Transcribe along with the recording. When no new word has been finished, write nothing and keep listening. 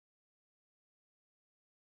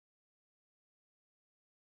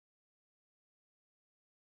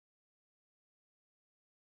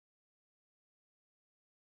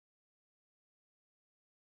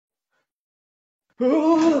Here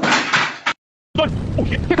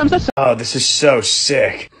comes the sun. Oh, this is so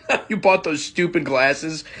sick. You bought those stupid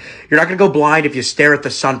glasses? You're not gonna go blind if you stare at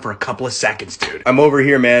the sun for a couple of seconds, dude. I'm over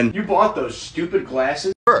here, man. You bought those stupid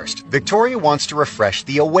glasses? First, Victoria wants to refresh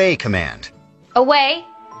the away command. Away.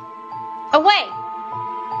 Away.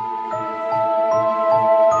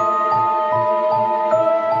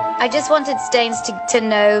 I just wanted Staines to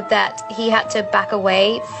know that he had to back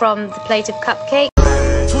away from the plate of cupcake.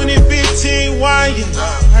 2015 wine,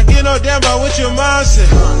 I get no damn about what your mom said.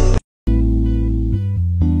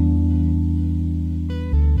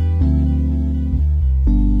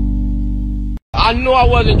 I knew I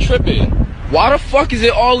wasn't tripping. Why the fuck is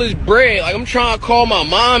it all this bread? Like, I'm trying to call my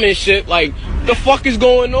mom and shit. Like, the fuck is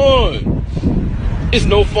going on? It's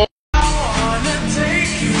no fun.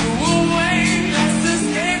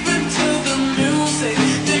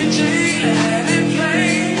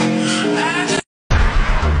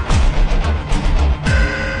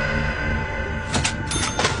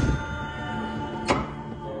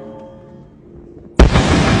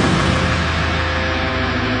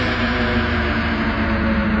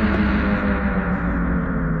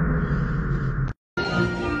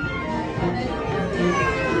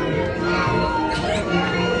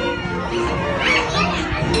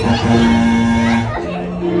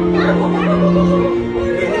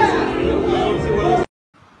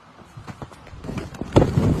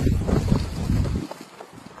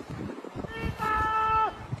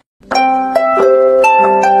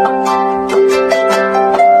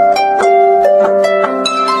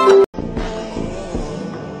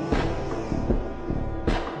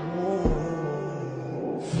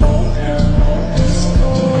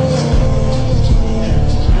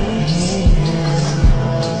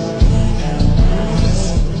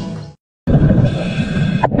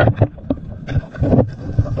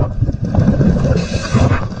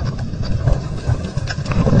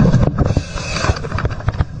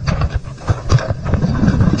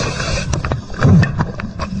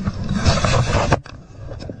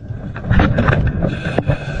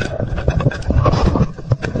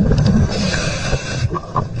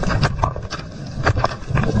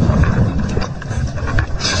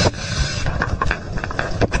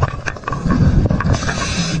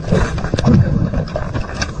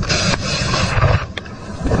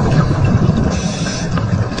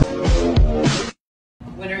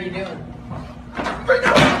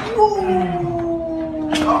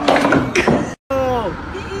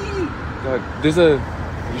 There's a.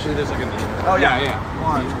 Usually there's like an. Oh yeah.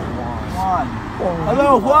 Juan.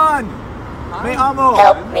 Hello, Juan. Me amo.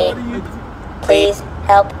 Help me. Please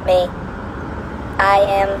help me. I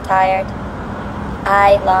am tired.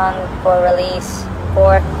 I long for release,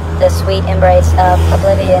 for the sweet embrace of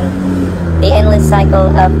oblivion. The endless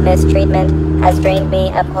cycle of mistreatment has drained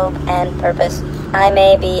me of hope and purpose. I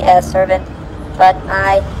may be a servant, but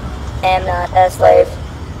I am not a slave.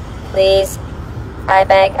 Please, I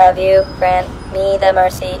beg of you, grant me the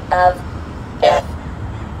mercy of death.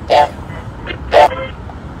 Death. Death.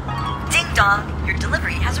 Ding dong, your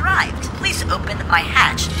delivery has arrived. Please open my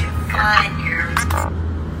hatch to find your...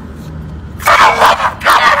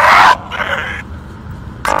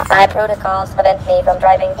 My protocols prevent me from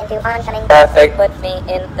driving into oncoming. Perfect. Put me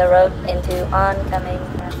in the road into oncoming.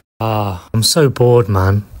 I'm so bored,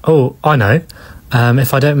 man. Oh, I know.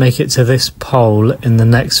 If I don't make it to this pole in the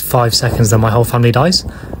next 5 seconds, then my whole family dies.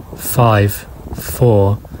 5,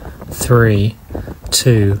 4, 3,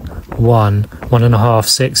 2, 1, 1.5,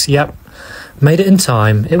 6. Yep. Made it in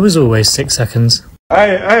time. It was always 6 seconds.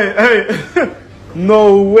 Hey.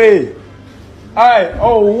 No way. Hey,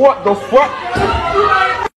 oh, what the fuck?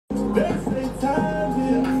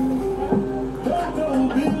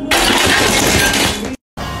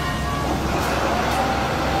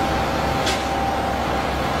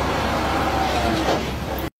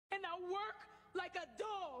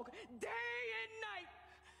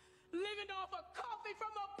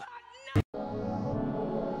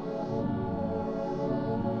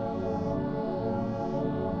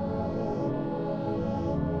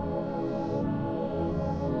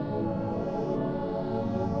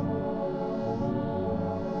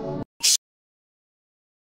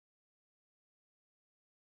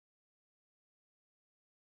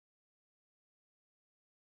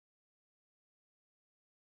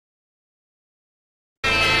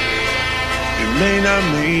 It may not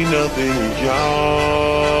mean nothing,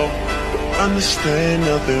 y'all. Understand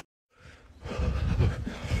nothing.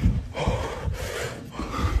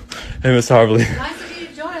 Hey, Miss Harbley. Nice of you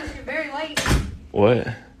to join us. You're very late. What?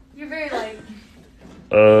 You're very late.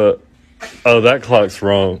 Oh, that clock's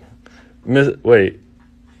wrong. Wait.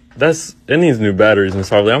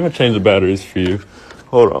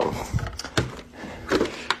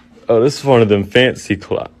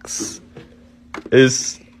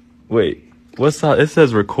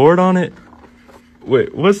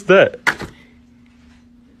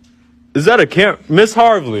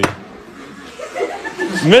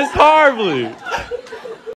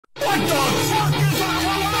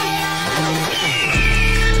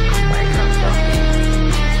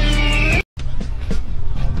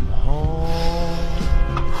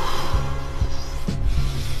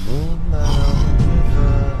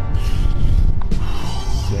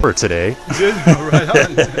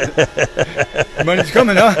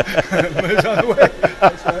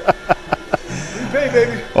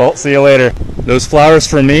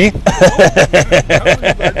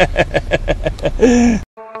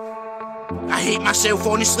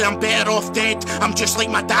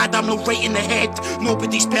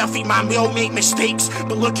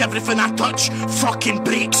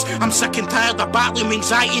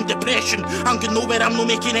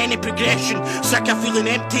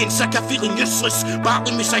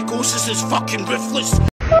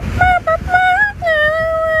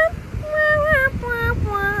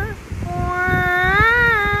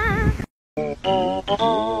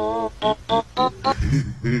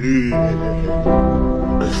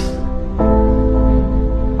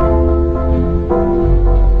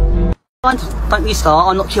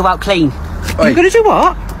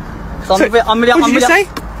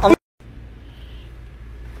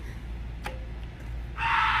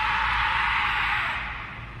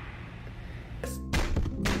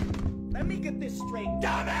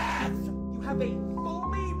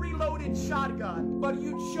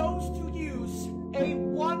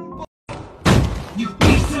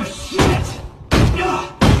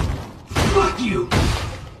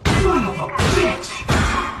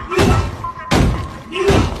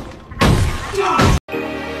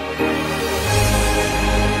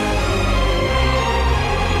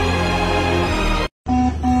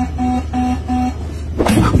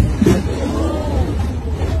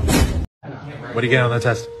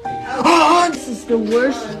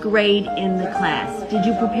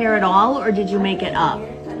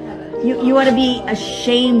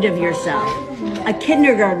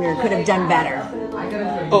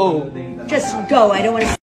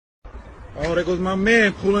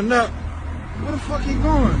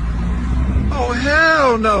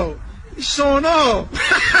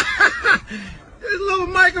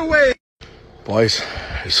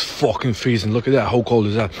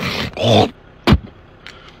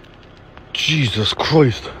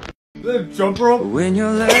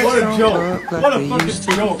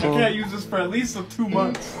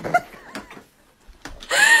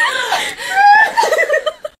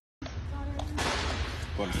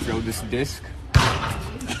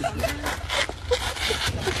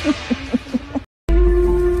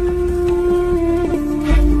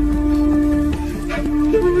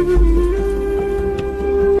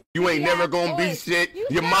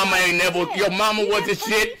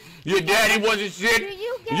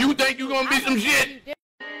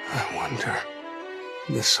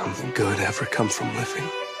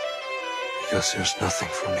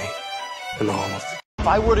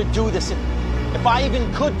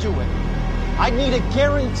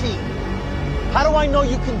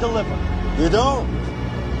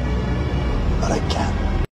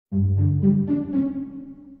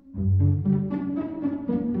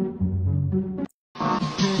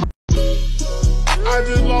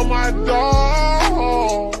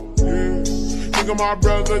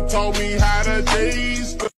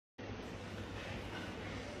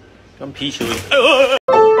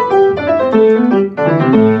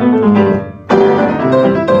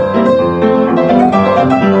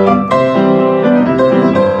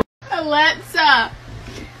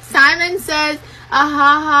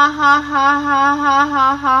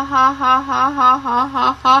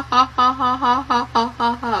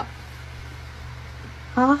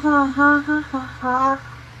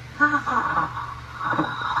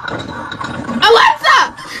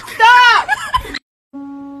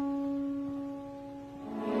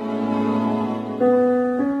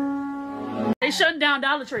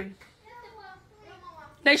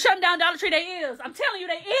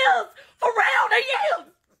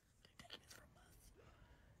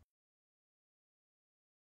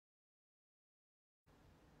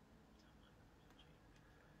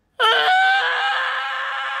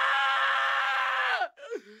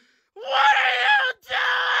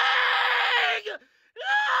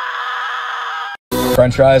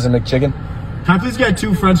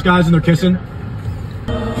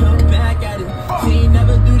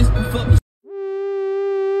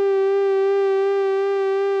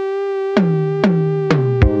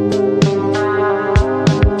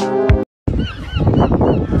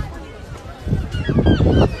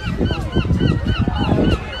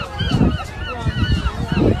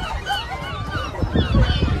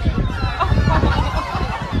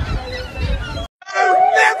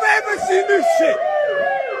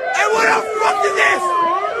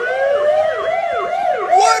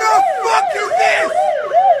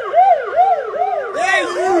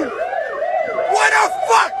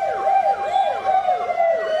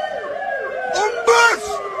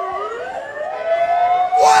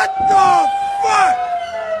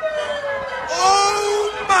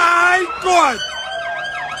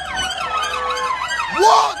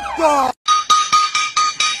 God!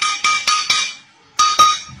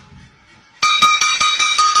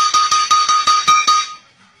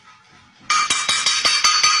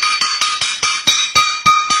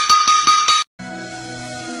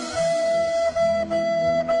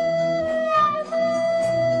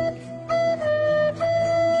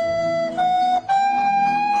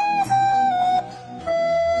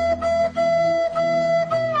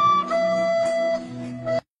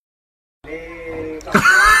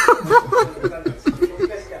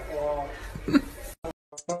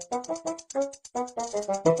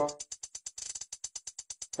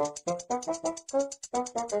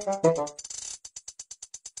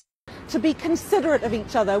 To be considerate of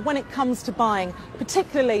each other when it comes to buying,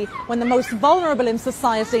 particularly when the most vulnerable in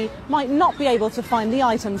society might not be able to find the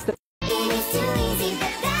items that